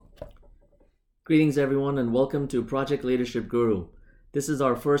Greetings, everyone, and welcome to Project Leadership Guru. This is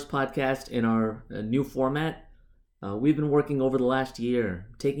our first podcast in our new format. We've been working over the last year,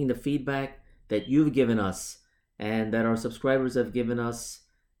 taking the feedback that you've given us and that our subscribers have given us,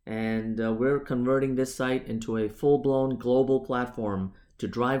 and we're converting this site into a full-blown global platform to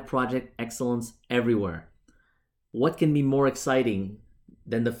drive project excellence everywhere. What can be more exciting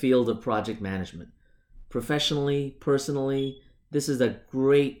than the field of project management? Professionally, personally, this is a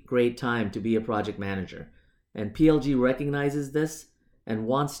great time to be a project manager. And PLG recognizes this and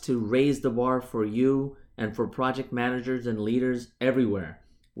wants to raise the bar for you and for project managers and leaders everywhere.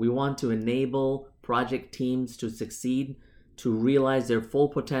 We want to enable project teams to succeed, to realize their full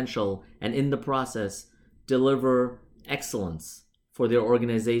potential, and in the process, deliver excellence for their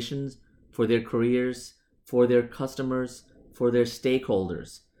organizations, for their careers, for their customers, for their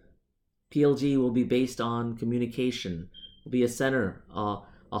stakeholders. PLG will be based on communication, will be a center,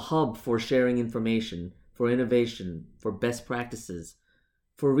 a hub for sharing information, for innovation, for best practices,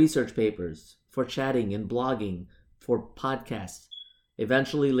 for research papers, for chatting and blogging, for podcasts.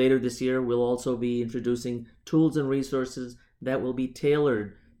 Eventually, later this year, we'll also be introducing tools and resources that will be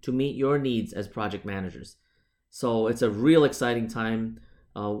tailored to meet your needs as project managers. So it's a real exciting time.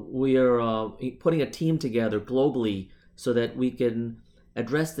 We are putting a team together globally so that we can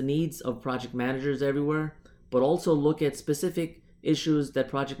address the needs of project managers everywhere, but also look at specific issues that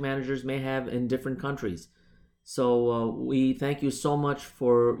project managers may have in different countries. So we thank you so much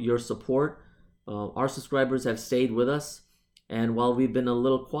for your support. Our subscribers have stayed with us, and while we've been a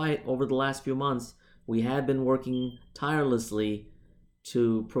little quiet over the last few months, we have been working tirelessly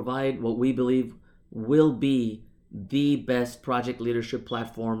to provide what we believe will be the best project leadership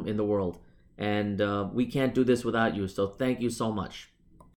platform in the world. And we can't do this without you, so thank you so much.